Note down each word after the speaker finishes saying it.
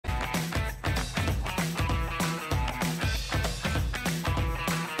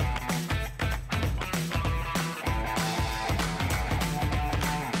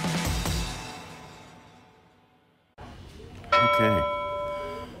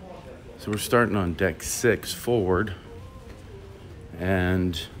So we're starting on deck 6 forward,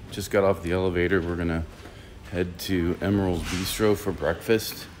 and just got off the elevator. We're gonna head to Emerald's Bistro for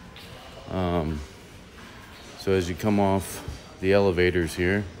breakfast. So as you come off the elevators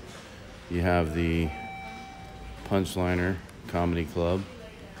here, you have the Punchliner Comedy Club.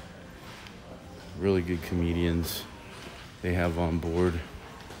 Really good comedians they have on board.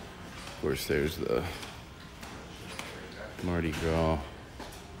 Of course, there's the Mardi Gras.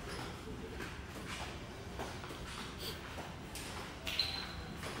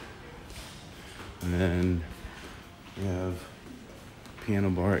 And then we have Piano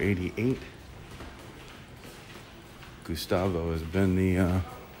Bar 88. Gustavo has been the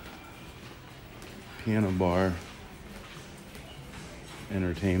piano bar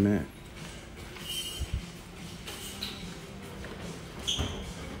entertainment.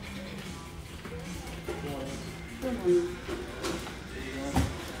 And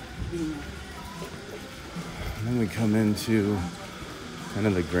then we come into kind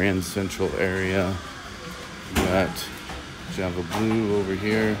of the Grand Central area. We got Java Blue over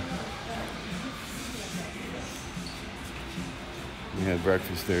here. We had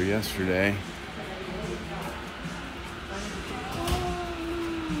breakfast there yesterday.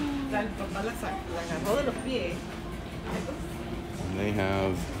 And they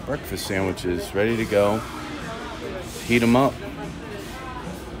have breakfast sandwiches ready to go. Heat them up.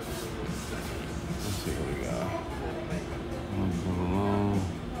 Let's see what we got.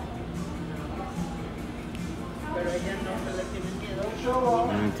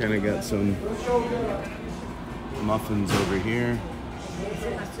 And kind of got some muffins over here.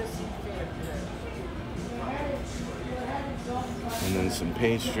 And then some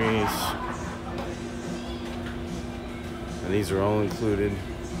pastries. And these are all included.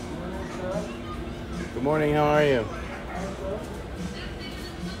 Good morning, how are you?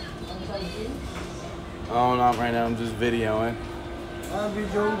 Oh, not right now, I'm just videoing.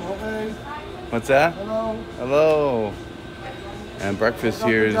 Okay. What's that? Hello. Hello. And breakfast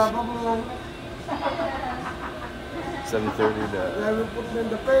here is 7:30 to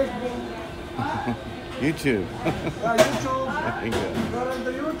YouTube. YouTube. Thank you. You're on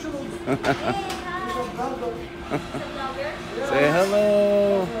the YouTube. Say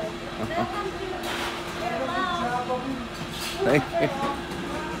hello. Thank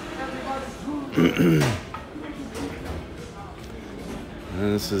you. And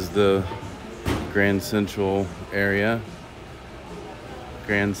this is the Grand Central area.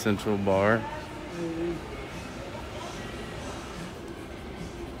 Grand Central Bar.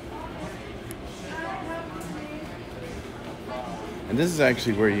 And this is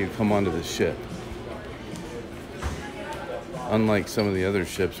actually where you come onto the ship. Unlike some of the other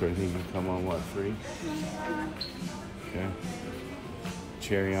ships where I think you come on, what, 3? Okay.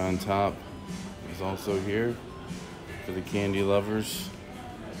 Cherry on top is also here for the candy lovers.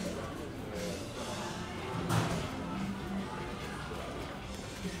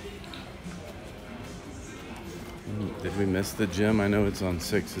 Did we miss the gym? I know it's on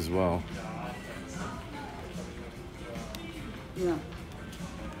 6 as well. Yeah.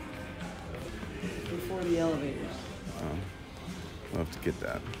 Before the elevators. We'll have to get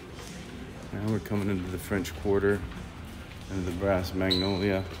that. Now we're coming into the French Quarter and the Brass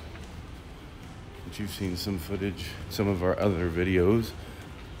Magnolia, which you've seen some footage, some of our other videos.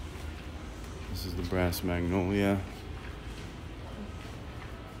 This is the Brass Magnolia.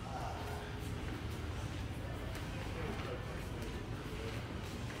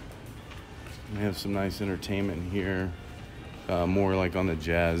 We have some nice entertainment here, more like on the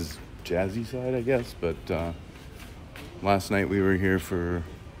jazzy side, I guess. But last night we were here for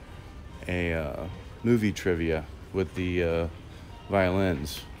a movie trivia with the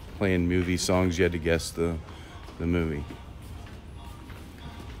violins playing movie songs. You had to guess the movie.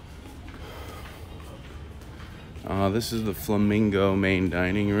 This is the Flamingo main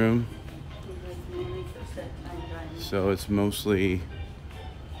dining room. So it's mostly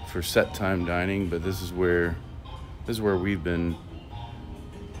for set time dining, but this is where we've been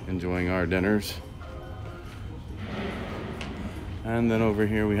enjoying our dinners. And then over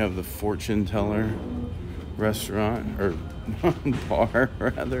here we have the Fortune Teller restaurant, or bar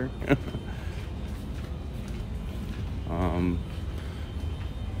rather.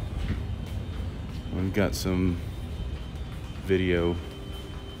 We've got some video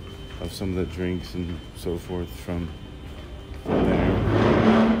of some of the drinks and so forth from there.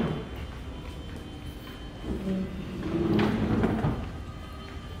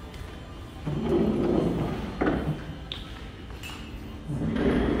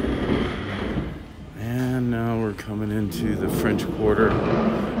 And now we're coming into the French Quarter,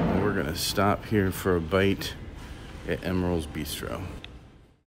 and we're gonna gonna stop here for a bite at Emerald's Bistro.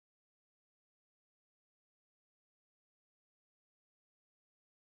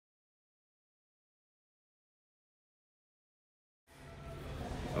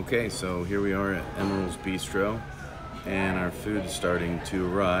 Okay, so here we are at Emerald's Bistro, and our food is starting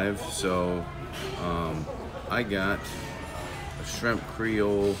to arrive. So I got a shrimp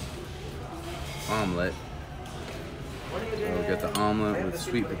Creole omelet. So we got the omelet with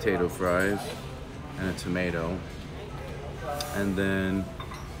sweet potato fries and a tomato. And then,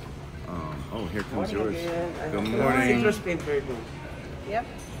 oh, here comes yours. Good morning. Citrus paint very good. Yep.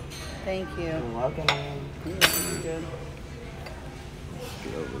 Thank you. You're welcome. Good.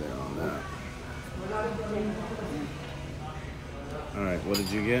 Get over there on that. All right, what did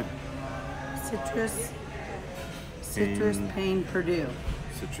you get? Citrus Pain Purdue.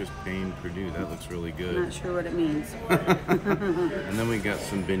 Citrus Pain Purdue. That looks really I'm good. not sure what it means. And then we got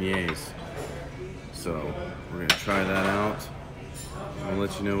some beignets. So we're gonna try that out. I'll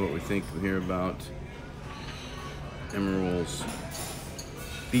let you know what we think here about Emerald's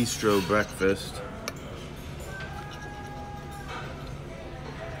Bistro breakfast.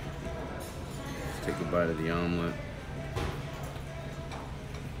 Let's take a bite of the omelet.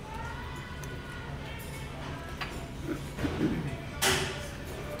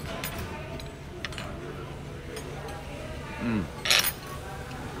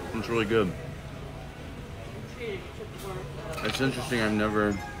 It's really good. It's interesting, I've never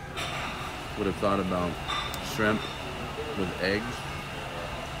would have thought about shrimp with eggs,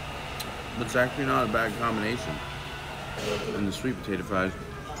 but it's actually not a bad combination. And the sweet potato fries,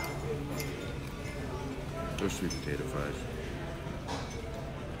 they're sweet potato fries.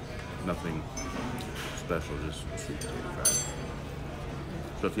 Nothing special, just sweet potato fries.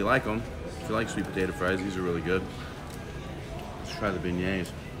 So if you like them, if you like sweet potato fries, these are really good. Let's try the beignets.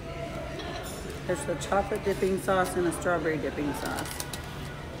 There's the chocolate dipping sauce and a strawberry dipping sauce.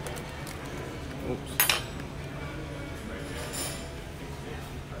 Oops.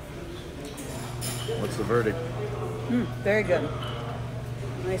 What's the verdict? Very good.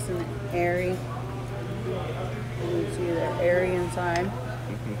 Nice and airy. You can see they're airy inside.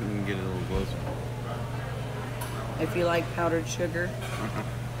 You can get it a little closer. If you like powdered sugar.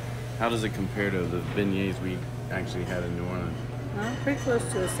 How does it compare to the beignets we actually had in New Orleans? Well, pretty close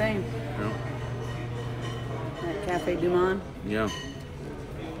to the same. No? At Cafe Du Monde. Yeah.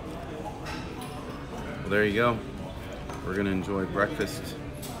 Well, there you go. We're gonna enjoy breakfast.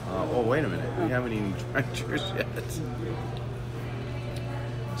 Oh, wait a minute. We haven't even tried yours yet.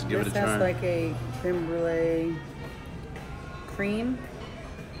 Let's give it a This try. has like a creme brulee cream.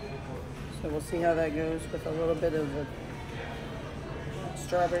 So we'll see how that goes with a little bit of a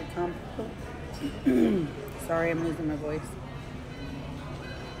strawberry compote. Sorry, I'm losing my voice.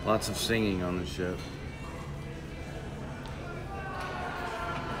 Lots of singing on the ship.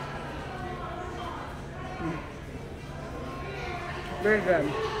 Very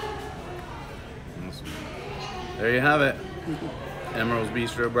good. Awesome. There you have it. Emerald's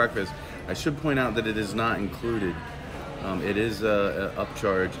Bistro breakfast. I should point out that it is not included. It is a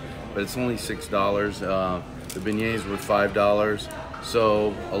upcharge, but it's only $6. The beignets were $5,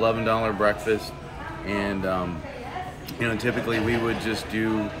 so $11 breakfast. And you know, typically we would just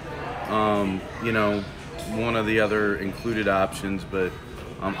do you know, one of the other included options, but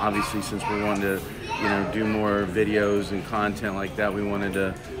obviously since we wanted to, you know, do more videos and content like that, we wanted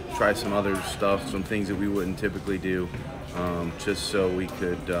to try some other stuff, some things that we wouldn't typically do, just so we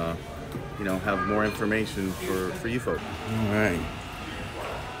could you know, have more information for you folks. All right,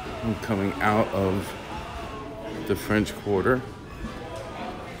 I'm coming out of the French Quarter.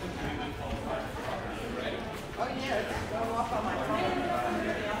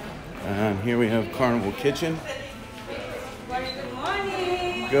 And here we have Carnival Kitchen. Good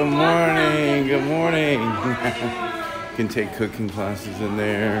morning. Good morning, good morning. You can take cooking classes in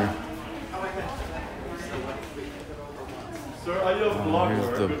there. Sir, are you a here's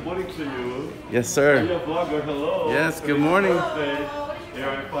vlogger? the- Good morning to you. Yes, Are sir. you a vlogger? Hello. Yes, good Today's morning. Birthday here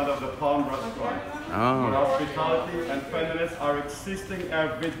in front of the Palm Restaurant. Where Oh, hospitality and friendliness are existing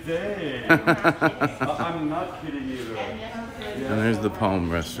every day. I'm not kidding either. and there's the Palm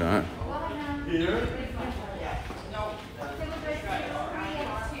Restaurant. Here.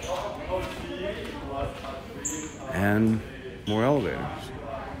 And more elevators.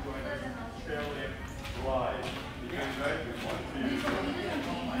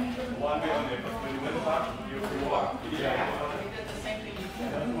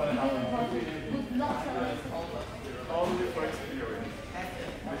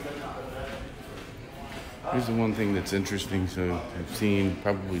 Here's the one thing that's interesting. So I've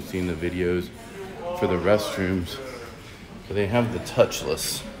probably seen the videos for the restrooms, but they have the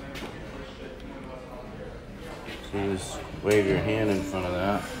touchless. So you just wave your hand in front of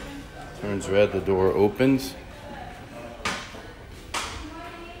that, turns red, the door opens.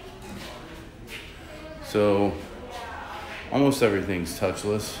 So almost everything's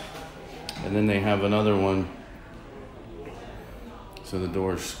touchless. And then they have another one. So the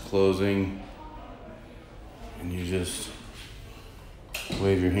door's closing and you just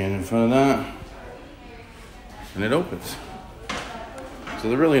wave your hand in front of that and it opens. So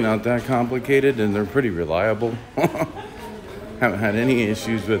they're really not that complicated and they're pretty reliable. Haven't had any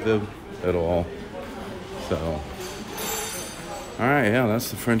issues with them at all. So, all right, yeah, that's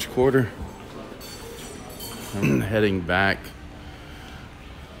the French Quarter. I'm heading back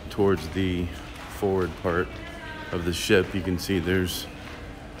towards the forward part of the ship. You can see there's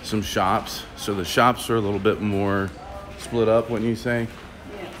some shops. So the shops are a little bit more split up, wouldn't you say,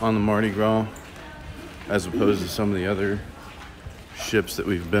 on the Mardi Gras, as opposed to some of the other ships that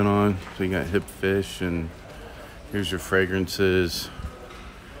we've been on. So you got Hip Fish, and here's your fragrances.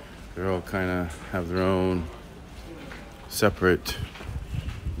 They're all kind of have their own separate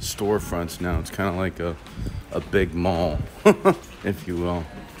storefronts now. It's kind of like a big mall, if you will.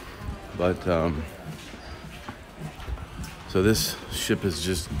 But so this ship is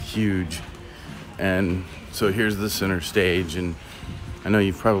just huge, and so here's the center stage, and I know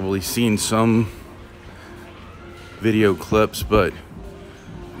you've probably seen some video clips, but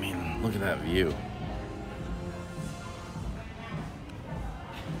I mean, look at that view.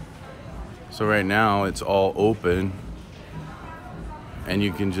 So right now it's all open and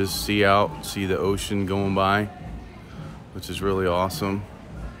you can just see the ocean going by, which is really awesome.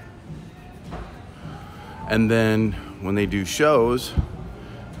 And then when they do shows,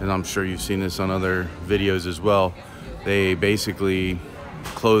 and I'm sure you've seen this on other videos as well, they basically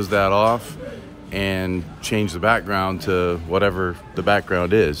close that off and change the background to whatever the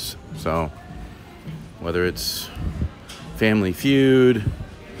background is. So whether it's Family Feud,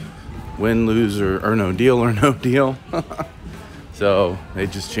 Win, Lose, or No Deal or No Deal. So they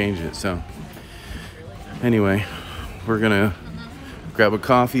just change it. So anyway, we're gonna grab a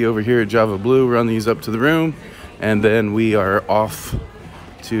coffee over here at Java Blue, run these up to the room, and then we are off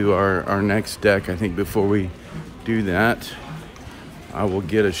to our next deck. I think before we do that, I will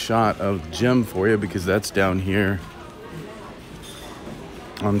get a shot of Jim for you, because that's down here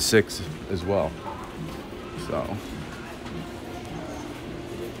on 6 as well. So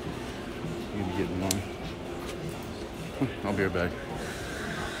you need to get in line. I'll be right back.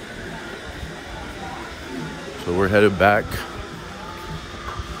 So we're headed back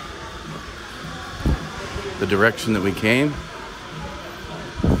the direction that we came.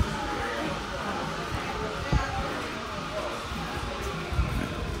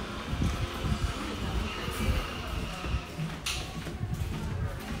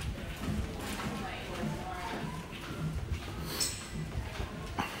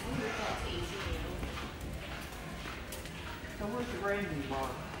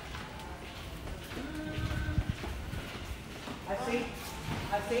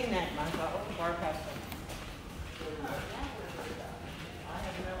 I've seen that, and I thought, oh, bar pasta. I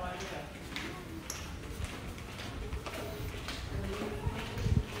have no idea.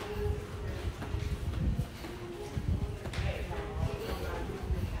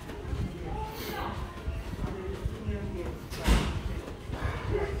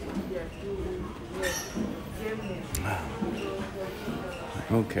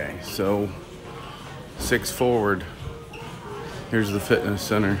 Okay, so 6 forward. Here's the fitness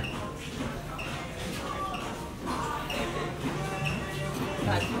center.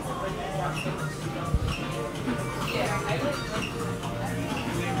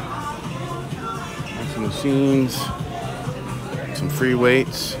 Some machines, some free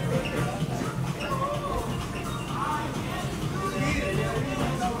weights.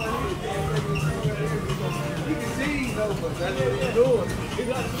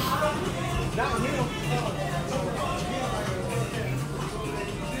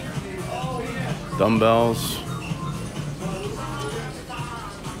 Dumbbells.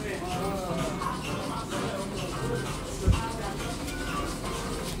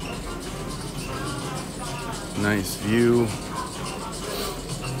 Nice view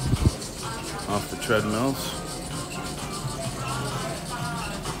off the treadmills.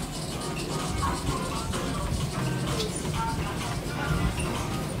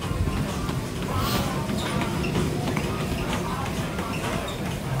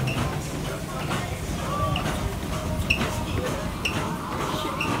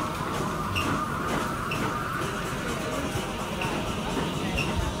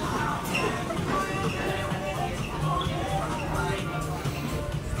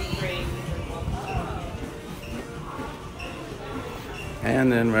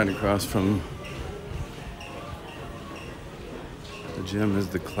 And then right across from the gym is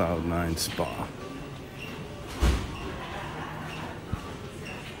the Cloud9 Spa.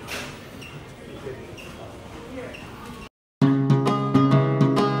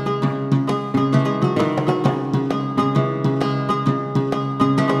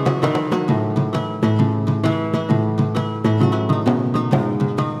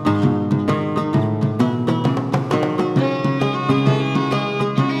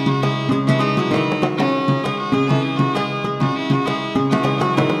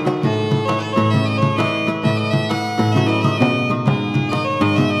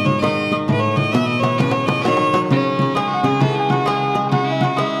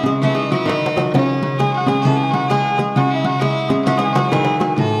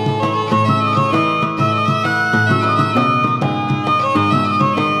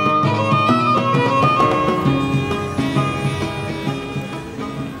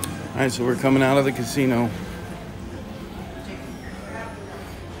 Alright, so we're coming out of the casino.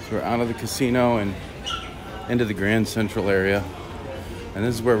 So we're out of the casino and into the Grand Central area. And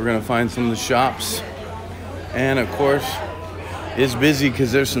this is where we're going to find some of the shops. And of course, it's busy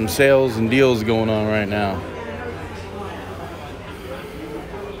because there's some sales and deals going on right now.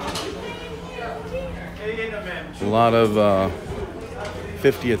 A lot of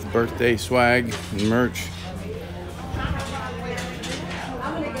 50th birthday swag and merch.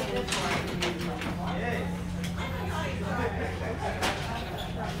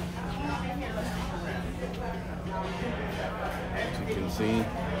 As you can see.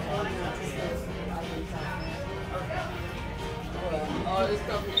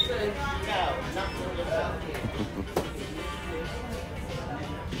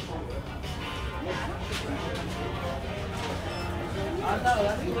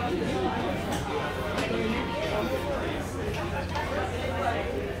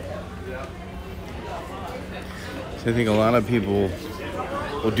 So I think a lot of people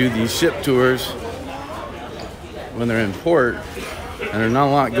will do these ship tours when they're in port and there's not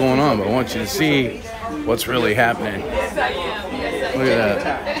a lot going on, but I want you to see what's really happening. Look at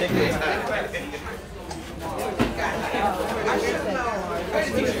that.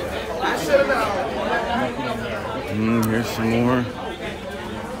 Here's some more.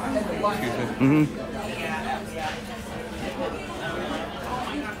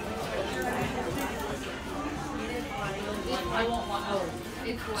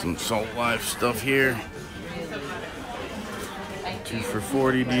 Some Salt Life stuff here. 2 for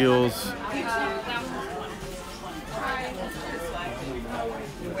 $40 deals.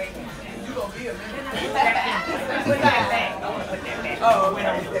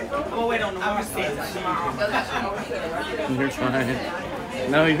 You're trying.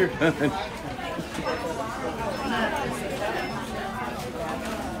 No, you're good.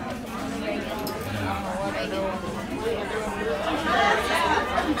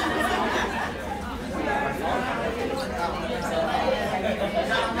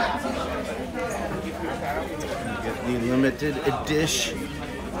 Get the limited edition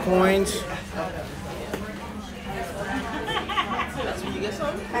coins.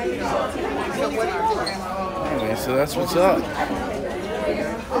 Anyway, so that's what's up.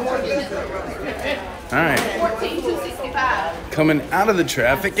 Alright. Coming out of the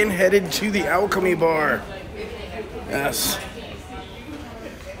traffic and headed to the Alchemy Bar. Yes.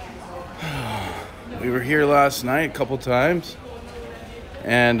 We were here last night a couple times.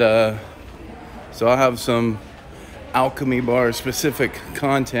 And so I'll have some Alchemy Bar specific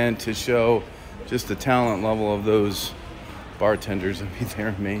content to show just the talent level of those bartenders. I mean, they're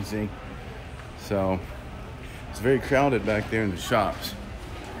amazing. So it's very crowded back there in the shops.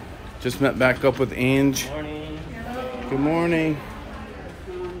 Just met back up with Ange. Morning. Good morning.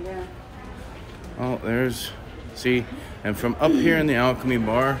 Oh, there's, see, and from up here in the Alchemy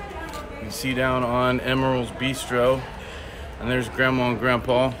Bar, you can see down on Emerald's Bistro, and there's Grandma and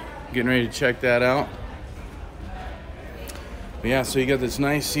Grandpa getting ready to check that out. But yeah, so you got this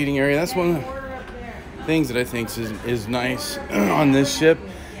nice seating area. That's one of the things that I think is nice on this ship,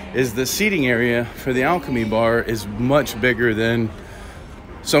 is the seating area for the Alchemy Bar is much bigger than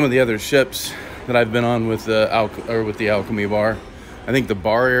some of the other ships that I've been on with the Alchemy Bar. I think the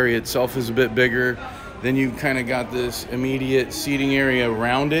bar area itself is a bit bigger. Then you kind of got this immediate seating area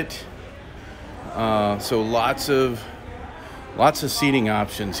around it. So lots of seating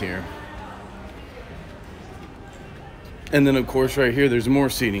options here. And then of course right here there's more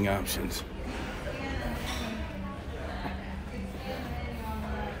seating options.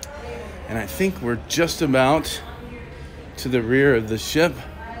 And I think we're just about to the rear of the ship.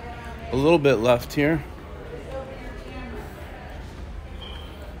 A little bit left here.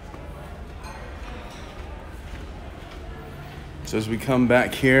 So as we come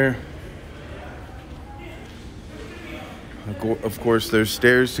back here, of course, there's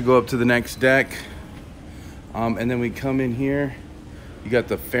stairs to go up to the next deck. And then we come in here, you got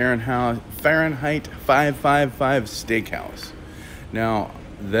the Fahrenheit 555 Steakhouse. Now,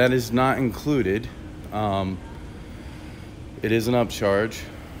 that is not included. It is an upcharge.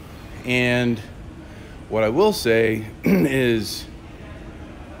 And what I will say is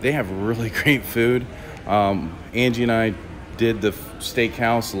they have really great food. Angie and I did the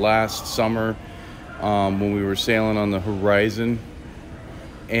steakhouse last summer when we were sailing on the Horizon.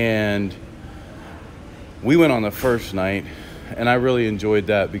 And we went on the first night, and I really enjoyed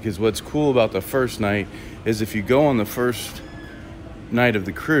that because what's cool about the first night is if you go on the first night of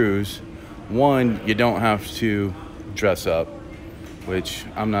the cruise, one, you don't have to dress up, which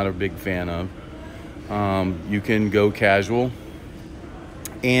I'm not a big fan of. You can go casual,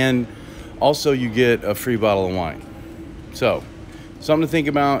 and also you get a free bottle of wine. So, something to think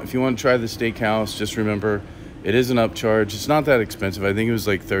about if you want to try the steakhouse. Just remember, it is an upcharge. It's not that expensive. I think it was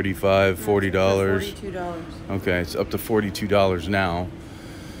like $35, $40. $42. Okay, it's up to $42 now.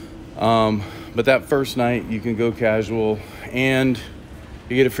 But that first night, you can go casual, and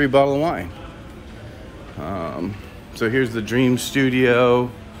you get a free bottle of wine. So here's the Dream Studio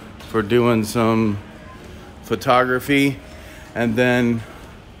for doing some photography. And then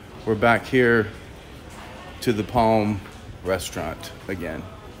we're back here to the Palm Restaurant again.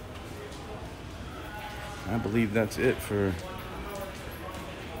 I believe that's it for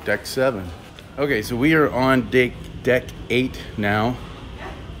deck 7. Okay, so we are on deck 8 now,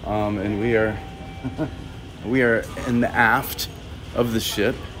 and we are we are in the aft of the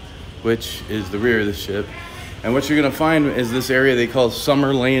ship, which is the rear of the ship. And what you're gonna find is this area they call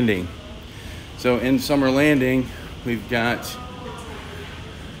Summer Landing. So in Summer Landing, we've got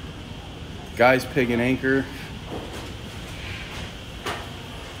Guy's Pig and Anchor.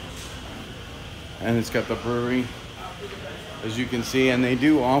 And it's got the brewery, as you can see, and they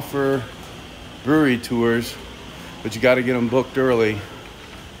do offer brewery tours, but you got to get them booked early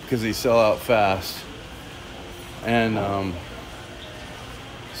because they sell out fast. And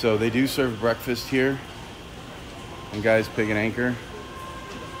so they do serve breakfast here and Guy's Pig and Anchor.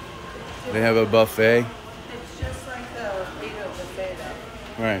 They have a buffet. It's just like the Lido buffet,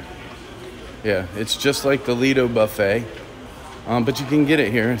 though. Right. Yeah, it's just like the Lido buffet. But you can get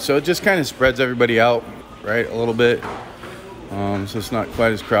it here. So it just kind of spreads everybody out, right, a little bit. So it's not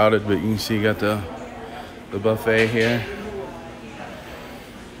quite as crowded, but you can see you got the buffet here.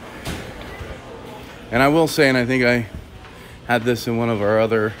 And I will say, and I think I had this in one of our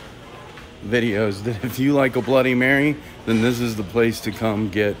other videos, that if you like a Bloody Mary, then this is the place to come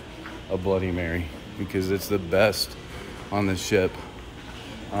get a Bloody Mary because it's the best on the ship.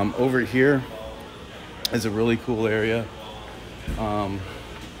 Over here is a really cool area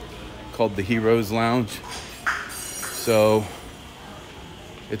called the Heroes Lounge. So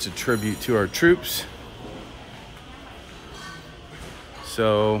it's a tribute to our troops.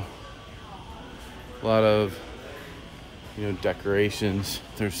 So a lot of, decorations.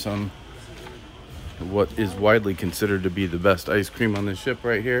 There's some what is widely considered to be the best ice cream on the ship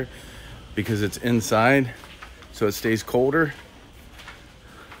right here because it's inside, so it stays colder.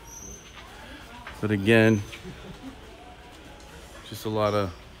 But again, just a lot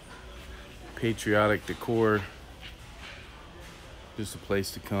of patriotic decor. Just a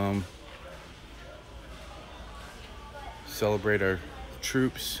place to come celebrate our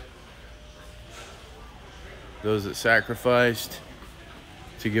troops, those that sacrificed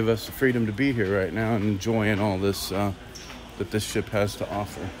to give us the freedom to be here right now and enjoying all this that this ship has to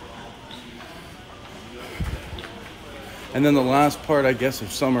offer. And then the last part, I guess,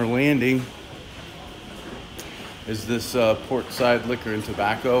 of Summer Landing is this portside liquor and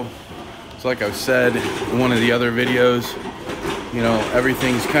tobacco. So like I've said in one of the other videos,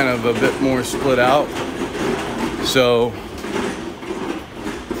 everything's kind of a bit more split out. So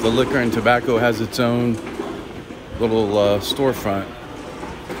the liquor and tobacco has its own little storefront.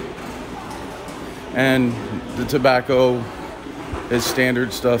 And the tobacco is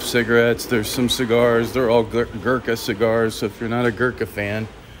standard stuff, cigarettes, there's some cigars, they're all Gurkha cigars, so if you're not a Gurkha fan,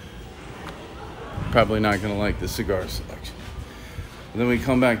 probably not gonna like the cigar selection. And then we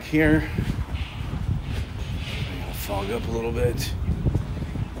come back here, I'm gonna fog up a little bit.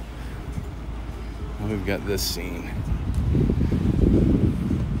 And we've got this scene,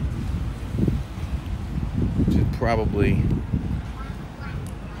 which is probably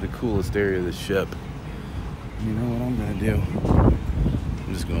the coolest area of the ship. You know what I'm gonna do?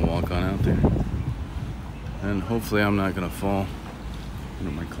 I'm just gonna walk on out there, and hopefully I'm not gonna fall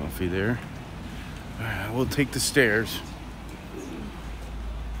into my coffee there. All right, we'll take the stairs.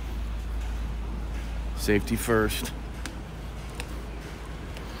 Safety first.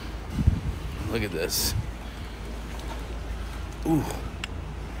 Look at this. Ooh.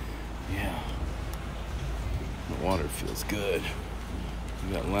 Yeah. The water feels good.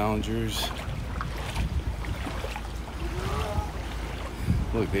 We got loungers.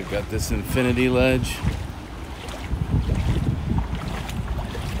 Look, they've got this infinity ledge,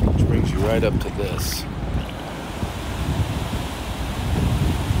 which brings you right up to this.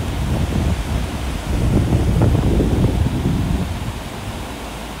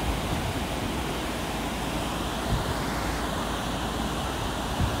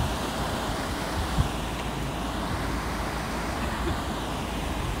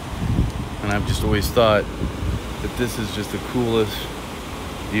 And I've just always thought that this is just the coolest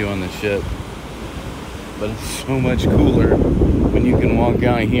view on the ship, but it's so much cooler when you can walk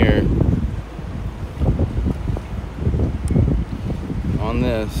out here on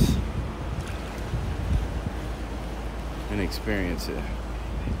this and experience it.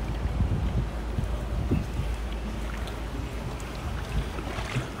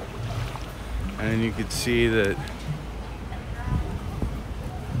 And you could see that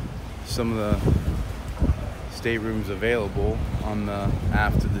some of the staterooms available on the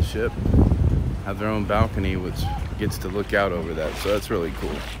aft of the ship have their own balcony, which gets to look out over that, so that's really cool.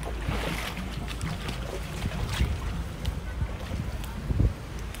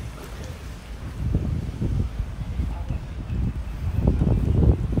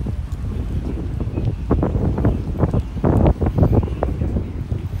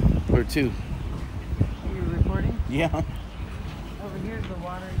 Where to? You're recording? Yeah. Over here's the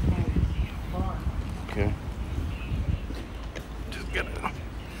water tank bar. Okay. Just get it.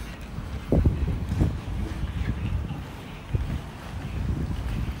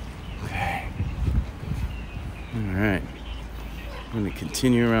 Okay. All right. I'm going to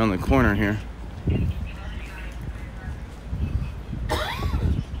continue around the corner here. This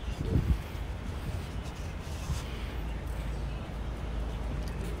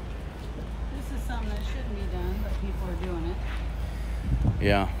is something that shouldn't be done, but people are doing it.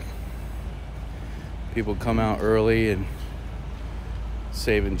 Yeah. People come out early and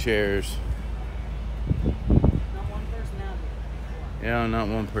saving chairs. Not one person out here. Yeah, not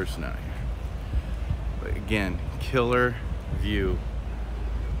one person out here. But again, killer view.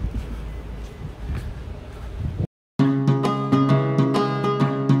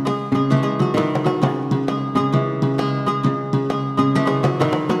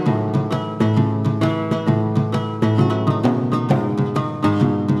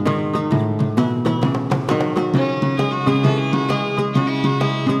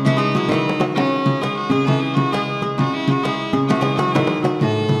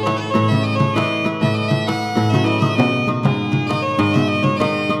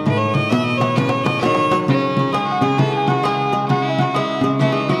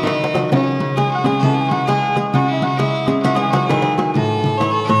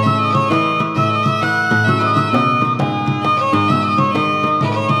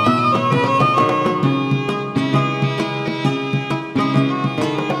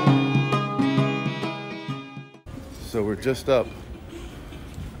 So we're just up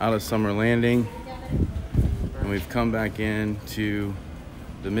out of Summer Landing, and we've come back into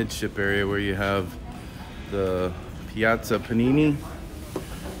the midship area where you have the Piazza Panini.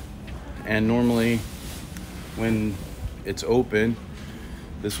 And normally when it's open,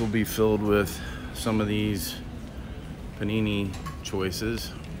 this will be filled with some of these panini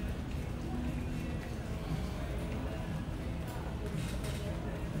choices.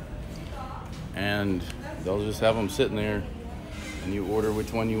 And they'll just have them sitting there, and you order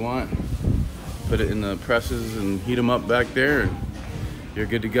which one you want, put it in the presses and heat them up back there, and you're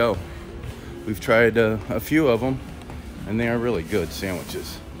good to go. We've tried a few of them, and they are really good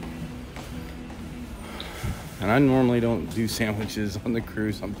sandwiches. And I normally don't do sandwiches on the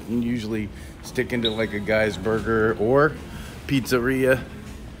cruise. I'm usually sticking to like a Guy's Burger or Pizzeria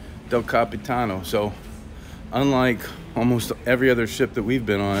del Capitano. So unlike almost every other ship that we've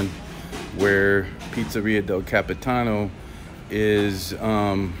been on, where Pizzeria del Capitano is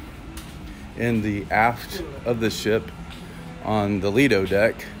in the aft of the ship on the Lido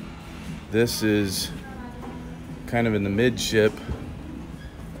deck, this is kind of in the midship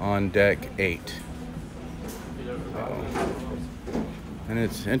on deck 8. And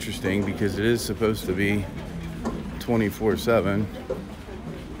it's interesting because it is supposed to be 24/7,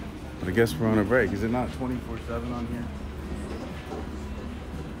 but I guess we're on a break. Is it not 24/7 on here?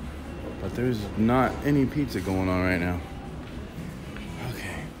 But there's not any pizza going on right now.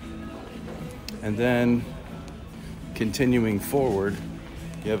 Okay. And then continuing forward,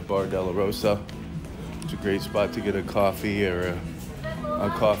 you have Bar della Rosa, It's a great spot to get a coffee or a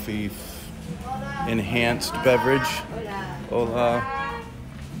coffee enhanced beverage. Hola.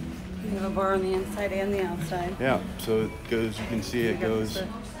 We have a bar on the inside and the outside. Yeah, so it goes, you can see it goes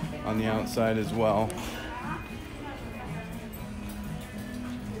on the outside as well.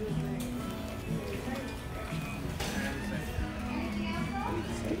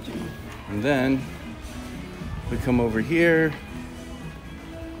 And then we come over here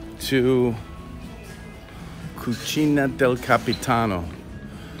to Cucina del Capitano.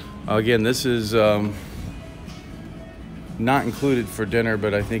 Again, this is not included for dinner,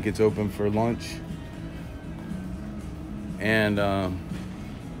 but I think it's open for lunch. And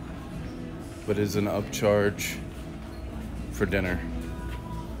but is an upcharge for dinner.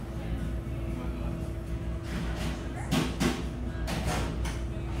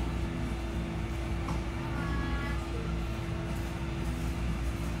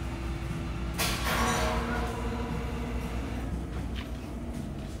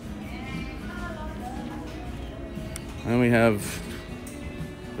 And we have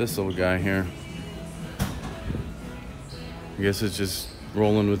this little guy here. I guess it's just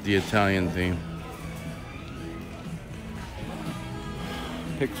rolling with the Italian theme.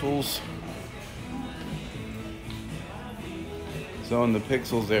 Pixels. So in the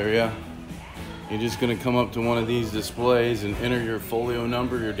Pixels area, you're just gonna come up to one of these displays and enter your folio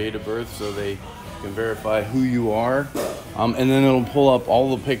number, your date of birth, so they can verify who you are. And then it'll pull up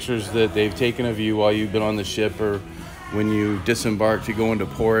all the pictures that they've taken of you while you've been on the ship or when you disembark to go into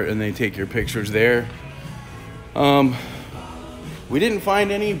port, and they take your pictures there. We didn't find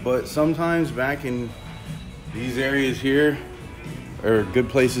any, but sometimes back in these areas here are good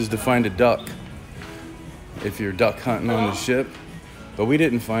places to find a duck if you're duck hunting on the ship. But we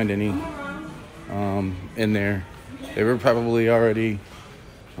didn't find any in there. They were probably already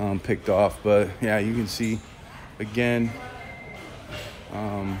picked off, but yeah, you can see again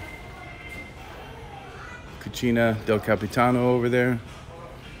Cucina del Capitano over there.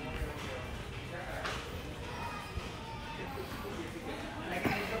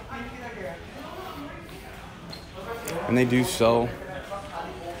 And they do sell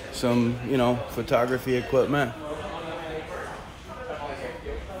some, you know, photography equipment.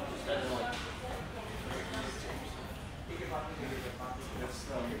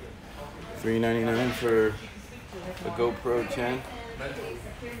 $3.99 for the GoPro 10.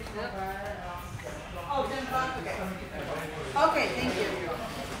 Okay, thank you.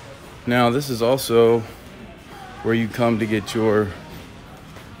 Now this is also where you come to get your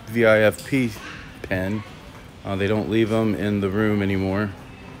VIFP pen. They don't leave them in the room anymore.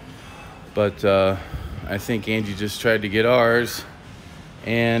 But I think Angie just tried to get ours,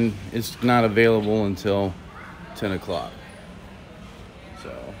 and it's not available until 10 o'clock.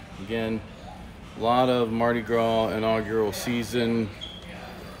 So again, a lot of Mardi Gras inaugural season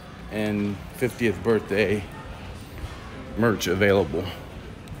and 50th birthday merch available.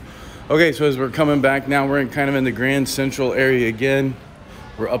 Okay, so as we're coming back now, we're kind of in the Grand Central area again.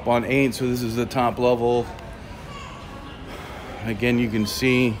 We're up on 8, so this is the top level. Again, you can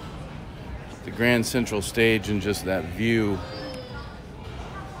see the Grand Central stage and just that view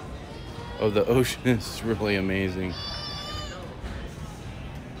of the ocean is really amazing.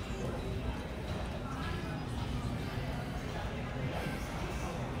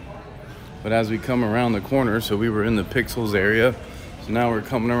 But as we come around the corner, so we were in the Pixels area, so now we're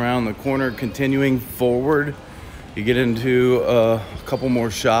coming around the corner, continuing forward. You get into a couple more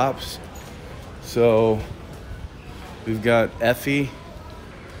shops. So we've got Effie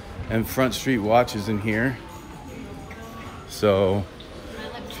and Front Street Watches in here. So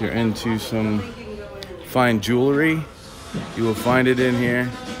if you're into some fine jewelry, you will find it in here.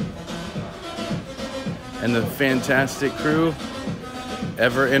 And the fantastic crew,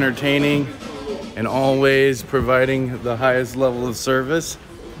 ever entertaining and always providing the highest level of service.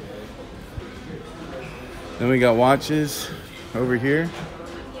 Then we got watches over here.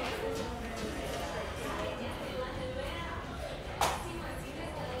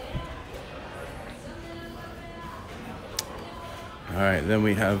 All right, then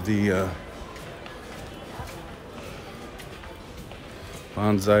we have the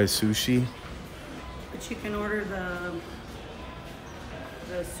bonsai sushi. But you can order the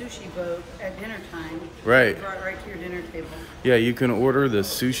sushi boat at dinner time. Right. Brought right to your dinner table. Yeah, you can order the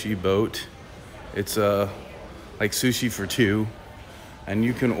sushi boat. It's like sushi for two, and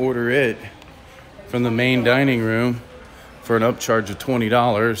you can order it from the main dining room for an upcharge of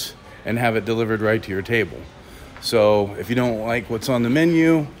 $20 and have it delivered right to your table. So if you don't like what's on the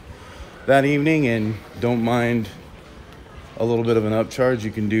menu that evening and don't mind a little bit of an upcharge,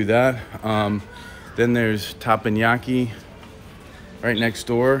 you can do that. Then there's Teppanyaki right next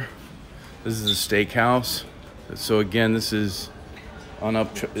door. This is a steakhouse. So again, this is on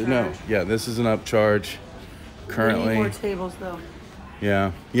this is an upcharge currently. We need more tables though.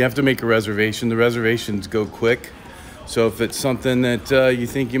 Yeah, you have to make a reservation. The reservations go quick. So if it's something that you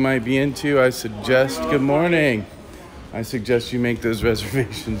think you might be into, I suggest, good morning. I suggest you make those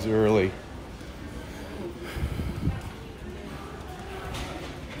reservations early.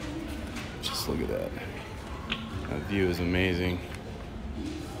 Just look at that. That view is amazing.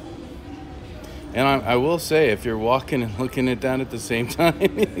 And I will say, if you're walking and looking at that at the same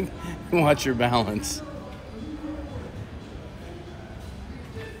time, watch your balance.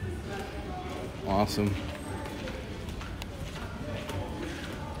 Awesome.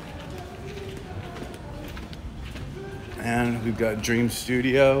 And we've got Dream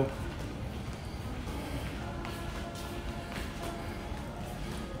Studio.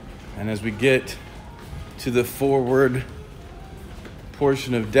 And as we get to the forward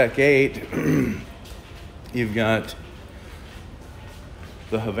portion of deck 8, you've got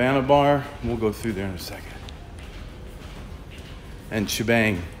the Havana Bar. We'll go through there in a second. And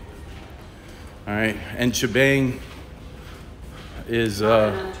Shebang. All right, and Shebang is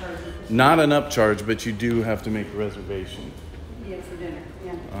not an upcharge, but you do have to make a reservation. Yeah, for dinner.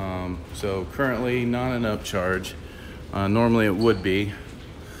 Yeah. So currently not an upcharge. Normally it would be.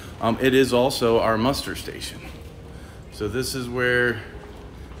 It is also our muster station. So this is where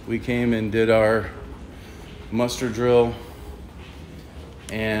we came and did our muster drill.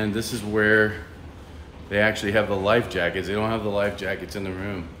 And this is where they actually have the life jackets. They don't have the life jackets in the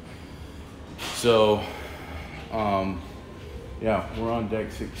room. So, yeah, we're on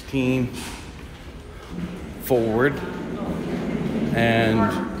deck 16 forward.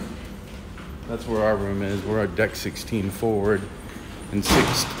 And that's where our room is. We're at deck 16 forward and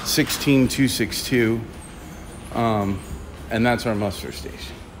 16262. And that's our muster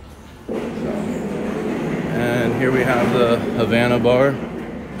station. So, and here we have the Havana Bar.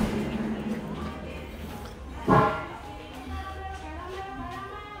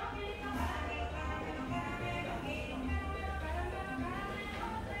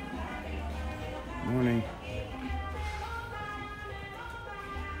 Morning.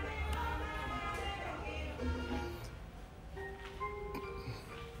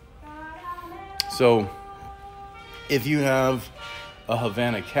 So, if you have a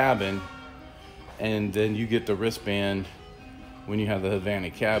Havana cabin, and then you get the wristband when you have the Havana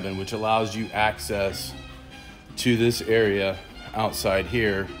cabin, which allows you access to this area outside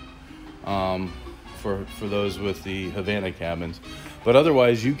here for those with the Havana cabins. But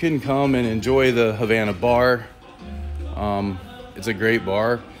otherwise, you can come and enjoy the Havana Bar. It's a great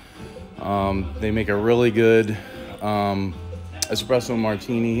bar. They make a really good espresso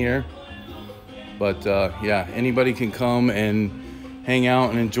martini here. But yeah, anybody can come and hang out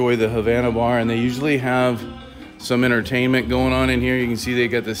and enjoy the Havana Bar. And they usually have some entertainment going on in here. You can see they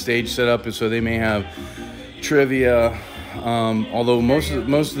got the stage set up, and so they may have trivia. Although most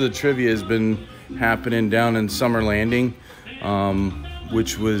of the trivia has been happening down in Summer Landing,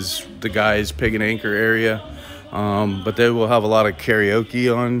 which was the guys' Pig and Anchor area. But they will have a lot of karaoke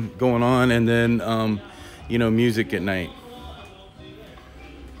going on, and then you know, music at night.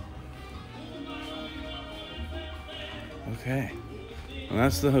 Okay, well,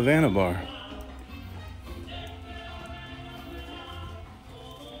 that's the Havana Bar.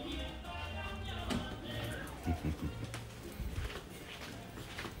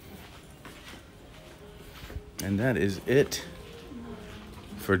 And that is it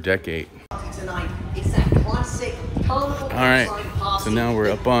for deck 8. All right, so now we're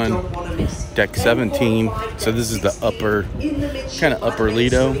up on deck 17. So this is the kind of upper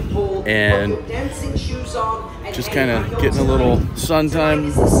Lido, and just kind of getting a little sun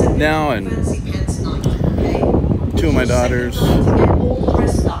time now. And two of my daughters,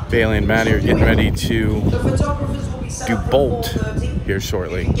 Bailey and Maddie, are getting ready to do Bolt here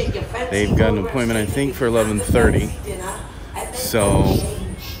shortly. They've got an appointment, I think, for 11:30. So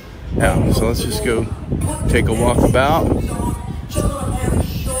yeah, so let's just go take a walk about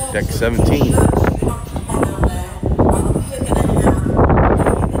deck 17.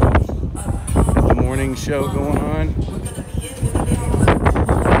 The morning show going on.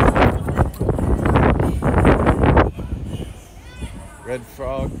 Red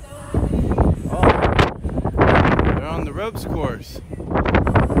Frog. Oh, they're on the ropes course.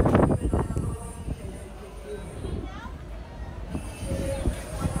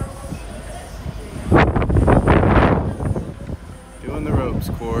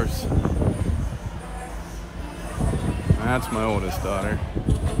 Course. That's my oldest daughter.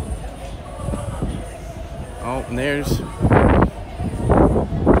 Oh, and there's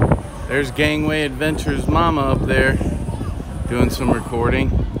Gangway Adventures Mama up there doing some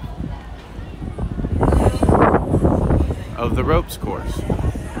recording of the ropes course.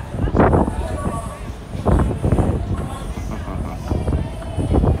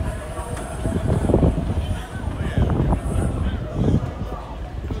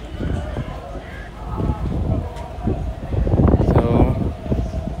 So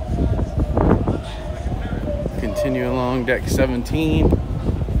continue along deck 17.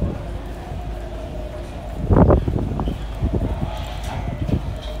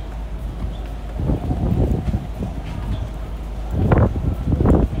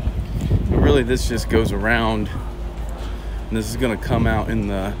 Really, this just goes around, and this is going to come out in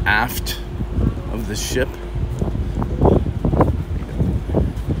the aft of the ship.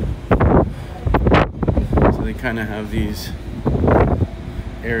 So they kind of have these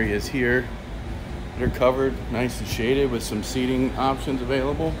areas here that are covered, nice and shaded, with some seating options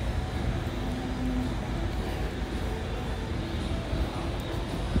available.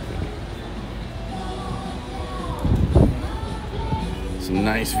 Some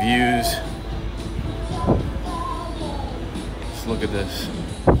nice views. Just look at this.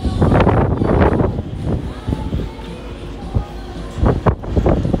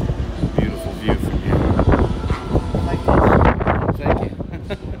 Beautiful view from here. Thank you.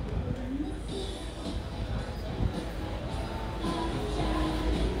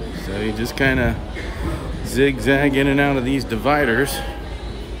 So you just kind of zigzag in and out of these dividers.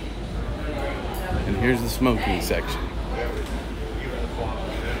 And here's the smoking section.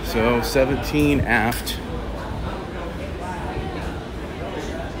 So 17 aft.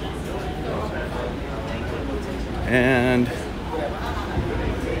 And I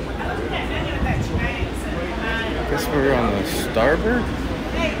guess we're on the starboard.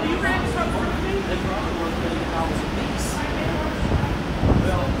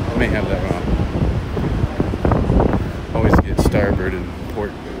 I may have that wrong. Always get starboard and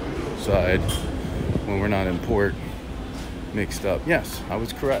port side when we're not in port mixed up. Yes, I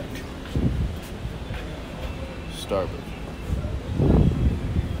was correct. Starboard.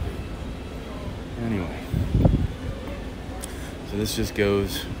 Anyway. So this just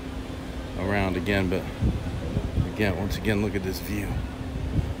goes around again, but again, once again, look at this view.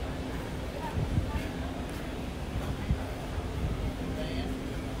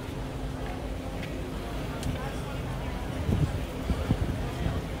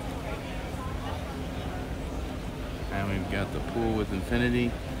 And we've got the pool with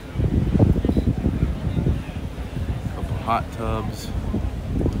infinity. A couple hot tubs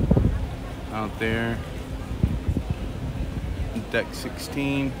out there. Deck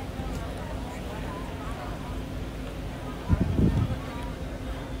 16.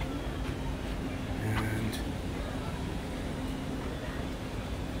 And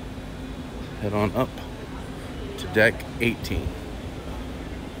head on up to deck 18.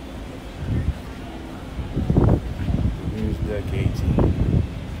 Here's deck 18.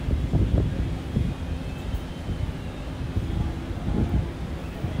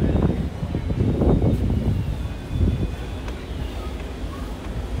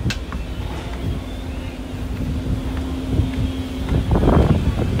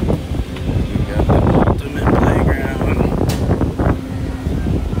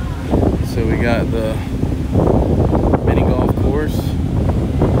 We got the mini golf course,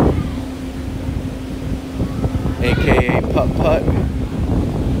 aka putt-putt.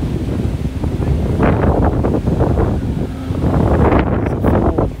 It's a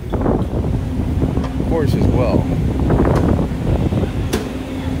full course as well.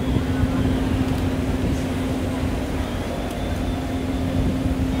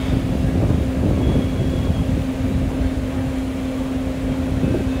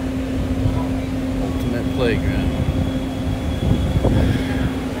 Playground.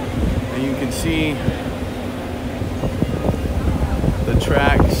 And you can see the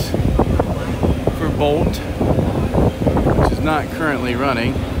tracks for Bolt, which is not currently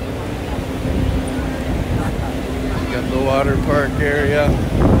running. Got the water park area.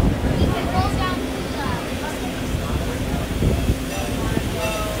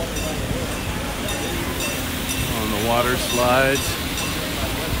 On the water slides.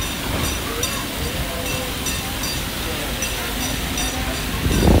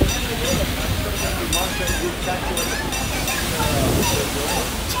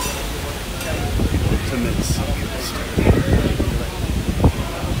 Ultimate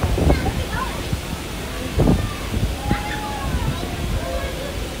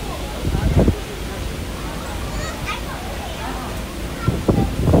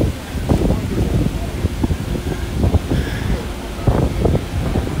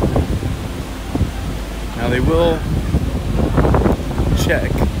will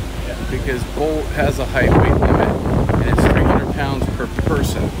check because Bolt has a height weight limit and it's 300 pounds per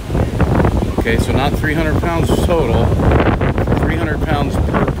person. Okay, so not 300 pounds total, 300 pounds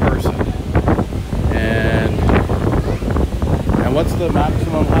per person. And what's the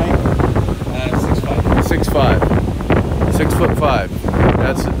maximum height? 6'5". 6'5".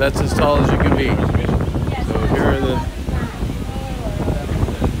 6'5". That's as tall as you can be. So here are the.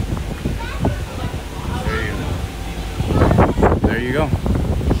 There you go.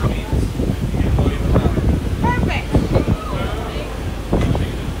 Perfect.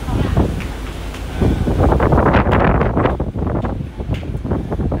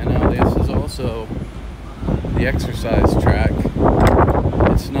 And now this is also the exercise track.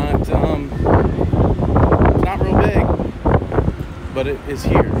 It's not real big, but it is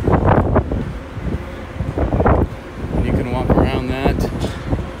here. And you can walk around that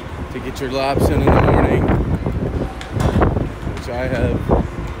to get your laps in the morning, which I have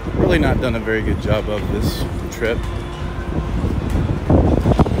really not done a very good job of this trip.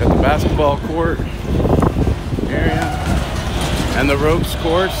 Got the basketball court area and the ropes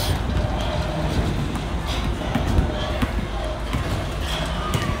course.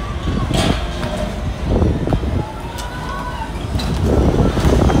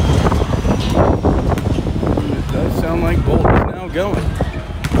 Sound like Bolt is now going.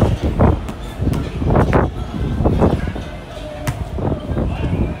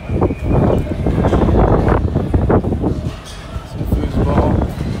 Some foosball.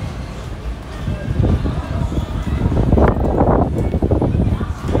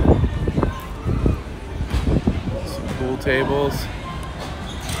 Some pool tables.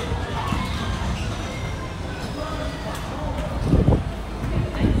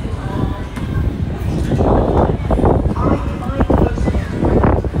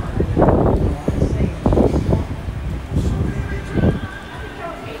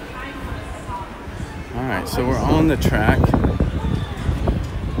 So we're on the track.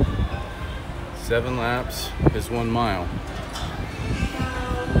 7 laps is 1 mile.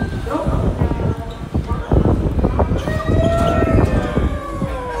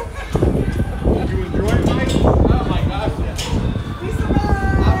 You enjoy it, Mike? Oh my gosh, yes.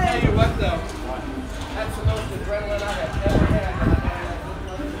 I'll tell you what though, that's the most adrenaline I have ever had.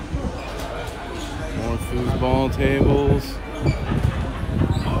 More foosball tables.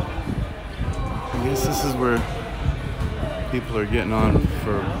 I guess this is where people are getting on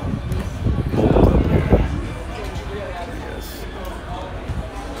for Bolt up here. I guess.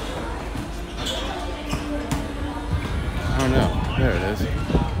 I don't know. There it is.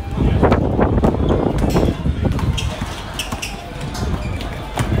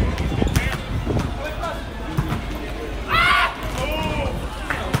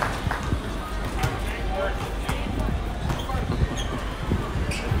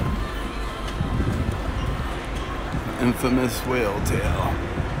 Infamous whale tail.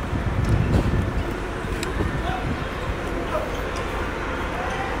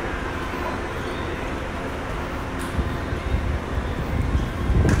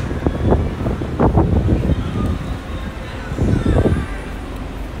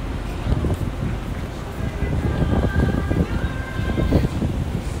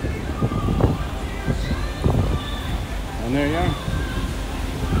 And there you are.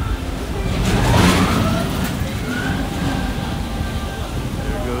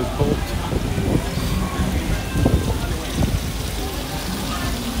 Bolt.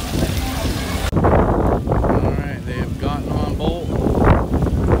 Alright, they have gotten on Bolt.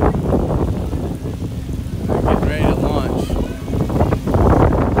 They're getting ready to launch.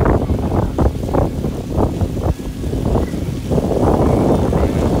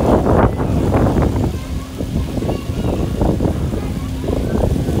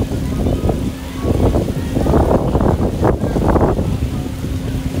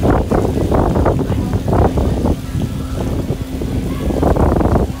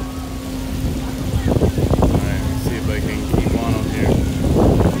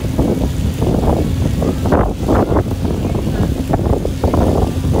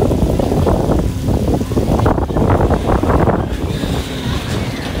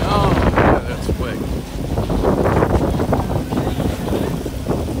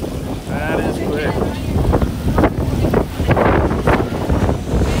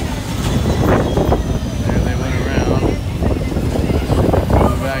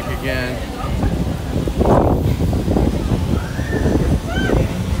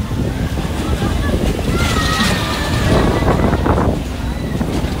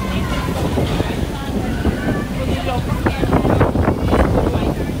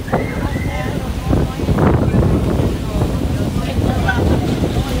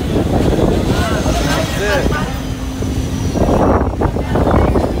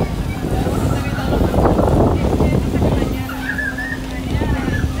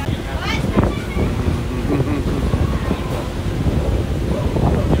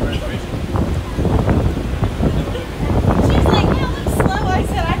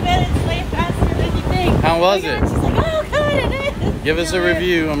 was Oh my it? God, she's like, oh God, it is. Give us a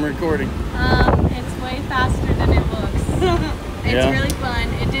review. I'm recording. It's way faster than it looks. It's Yeah. really fun.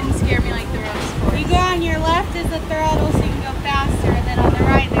 It didn't scare me like the roller course. You go on your left is the throttle so you can go faster, and then on the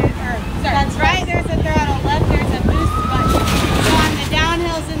right there's a throttle, left there's a boost button. So on the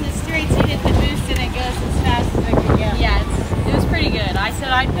downhills in the streets you hit the boost and it goes as fast as it can go. Yeah, it was pretty good. I said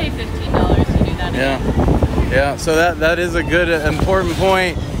I'd pay $15 to do that. Yeah. Yeah. So that is a good important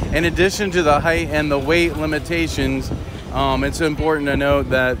point. In addition to the height and the weight limitations, it's important to note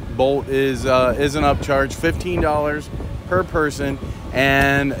that Bolt is an upcharge, $15 per person,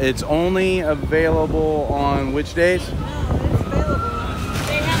 and it's only available on which days? No, it's available.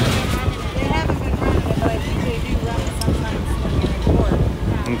 They haven't been running it, but I think they do run it sometimes when they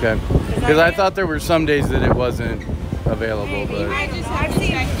record. Okay. Because I thought there were some days that it wasn't available, but I've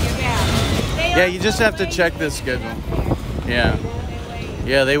seen it. yeah, you just have to check the schedule. Yeah.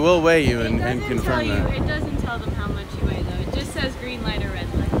 Yeah, they will weigh you and confirm that. It doesn't tell them how much you weigh though. It just says green light or red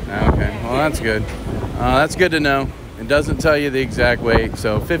light. Okay, well that's good. That's good to know. It doesn't tell you the exact weight.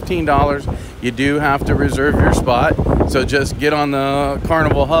 So $15, you do have to reserve your spot. So just get on the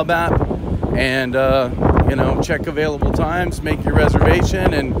Carnival Hub app and check available times, make your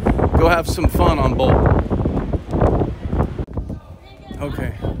reservation, and go have some fun on Bolt.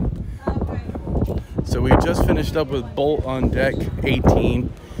 Okay. So we just finished up with Bolt on deck 18,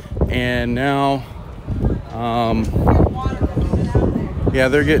 and now yeah,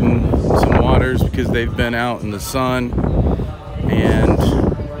 they're getting some waters because they've been out in the sun, and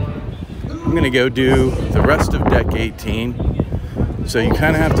I'm gonna go do the rest of deck 18. So you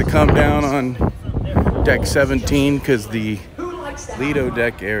kind of have to come down on deck 17 because the Lido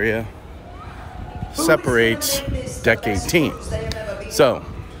deck area separates deck 18. So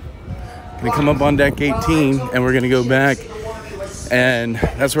I'm gonna come up on deck 18 and we're gonna go back, and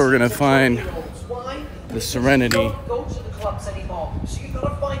that's where we're gonna find the Serenity.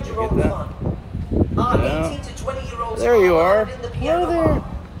 Get that? Yeah. There you are. Hello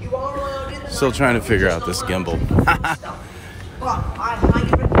there. Still trying to figure out this gimbal.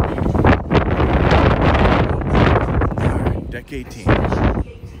 Alright, deck 18.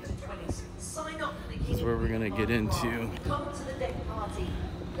 This is where we're gonna get into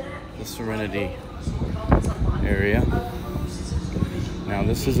the Serenity area. Now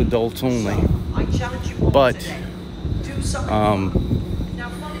this is adults only, but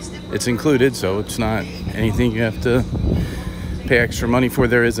it's included, so it's not anything you have to pay extra money for.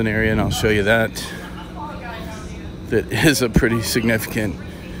 There is an area, and I'll show you that is a pretty significant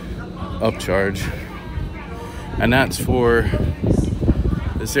upcharge, and that's for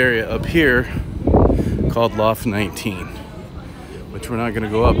this area up here called Loft 19, which we're not going to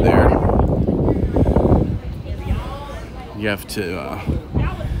go up there. You have to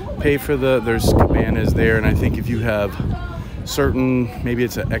pay for there's cabanas there, and I think if you have certain, maybe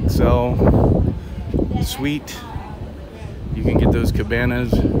it's an XL suite, you can get those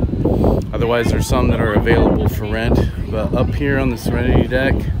cabanas. Otherwise there's some that are available for rent. But up here on the Serenity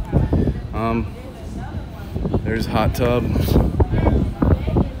deck, there's hot tubs,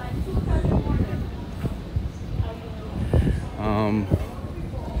 and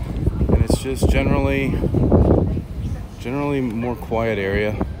it's just generally more quiet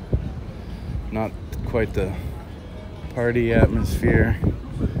area, not quite the party atmosphere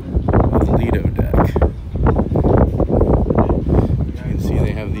of the Lido deck. You can see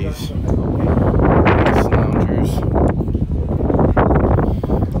they have these nice loungers,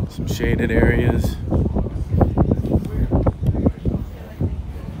 some shaded areas.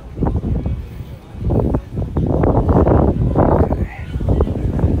 Okay.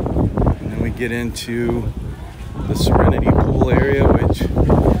 And then we get into the Serenity pool area, which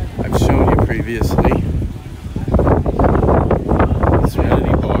I've shown you previously.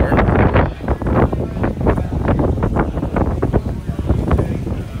 Serenity bar.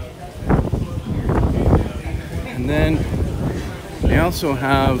 And then they also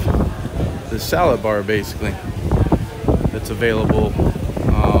have the salad bar, basically, that's available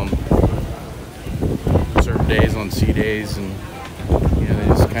certain days on sea days, and they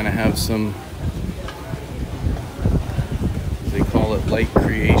just kind of have some, they call it light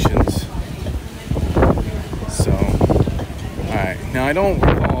creations. So alright, now I don't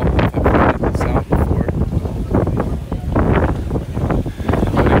recall if I've pointed this out before,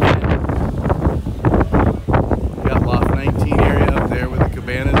 but again, we got Loft 19 area up there with the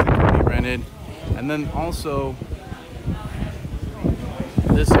cabanas that can be rented, and then also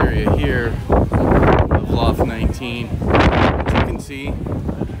this area here of Loft 19, which you can see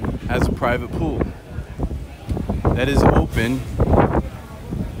has a private pool that is open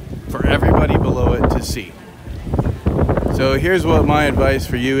for everybody below it to to see. So here's what my advice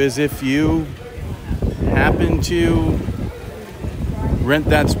for you is: if you happen to rent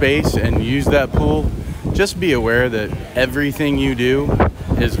that space and use that pool, just be aware that everything you do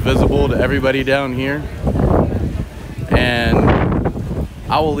is visible to everybody down here. And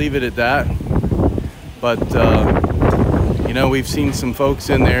I will leave it at that. But you know, we've seen some folks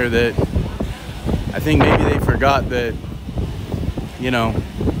in there that I think maybe they forgot that, you know,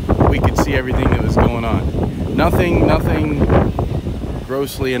 we could see everything that was going on. Nothing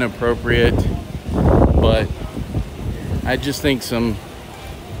grossly inappropriate, but I just think some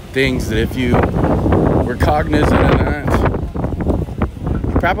things that if you were cognizant of that,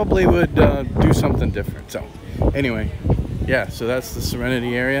 you probably would do something different. So anyway, yeah, so that's the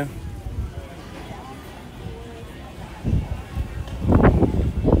Serenity area.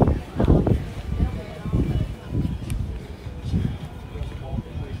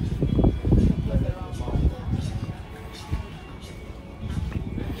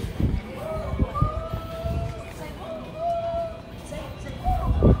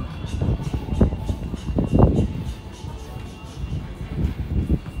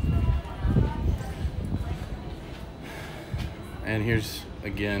 And here's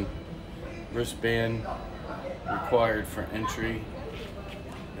again, wristband required for entry,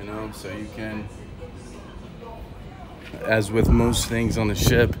 you know, so you can, as with most things on the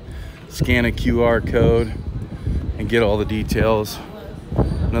ship, scan a QR code and get all the details.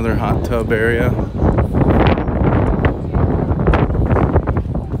 Another hot tub area.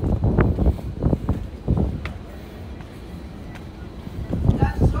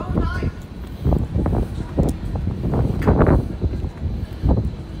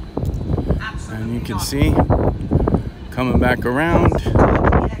 And you can see, coming back around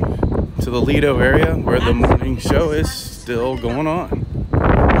to the Lido area where the morning show is still going on.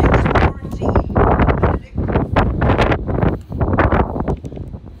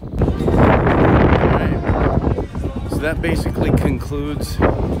 Alright, so that basically concludes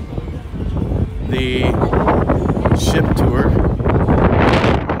the ship tour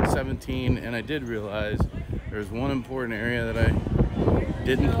on 17, and I did realize there's one important area that I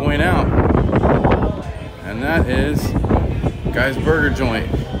didn't point out, and that is Guy's Burger Joint.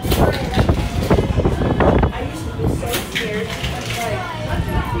 I used to be so scared. I'm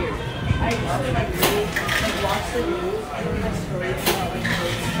not here. I used to read, watch the news, and then my stories about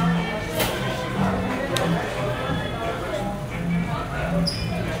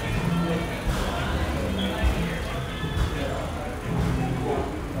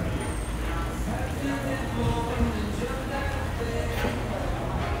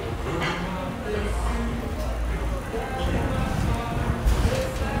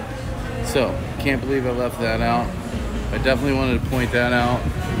So, can't believe I left that out. I definitely wanted to point that out.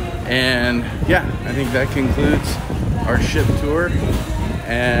 And yeah, I think that concludes our ship tour.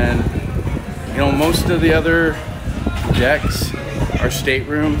 And you know, most of the other decks are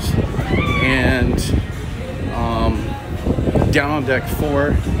staterooms, and down on deck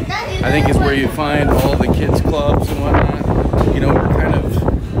 4, I think is where you find all the kids clubs and whatnot. You know, we're kind of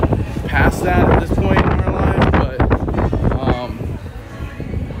past that at this point in our lives, but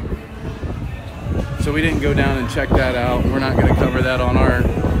so we didn't go down and check that out. We're not going to cover that on our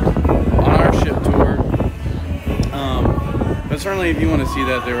ship tour. But certainly, if you want to see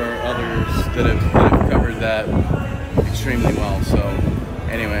that, there are others that have covered that extremely well. So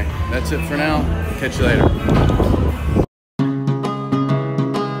anyway, that's it for now. Catch you later.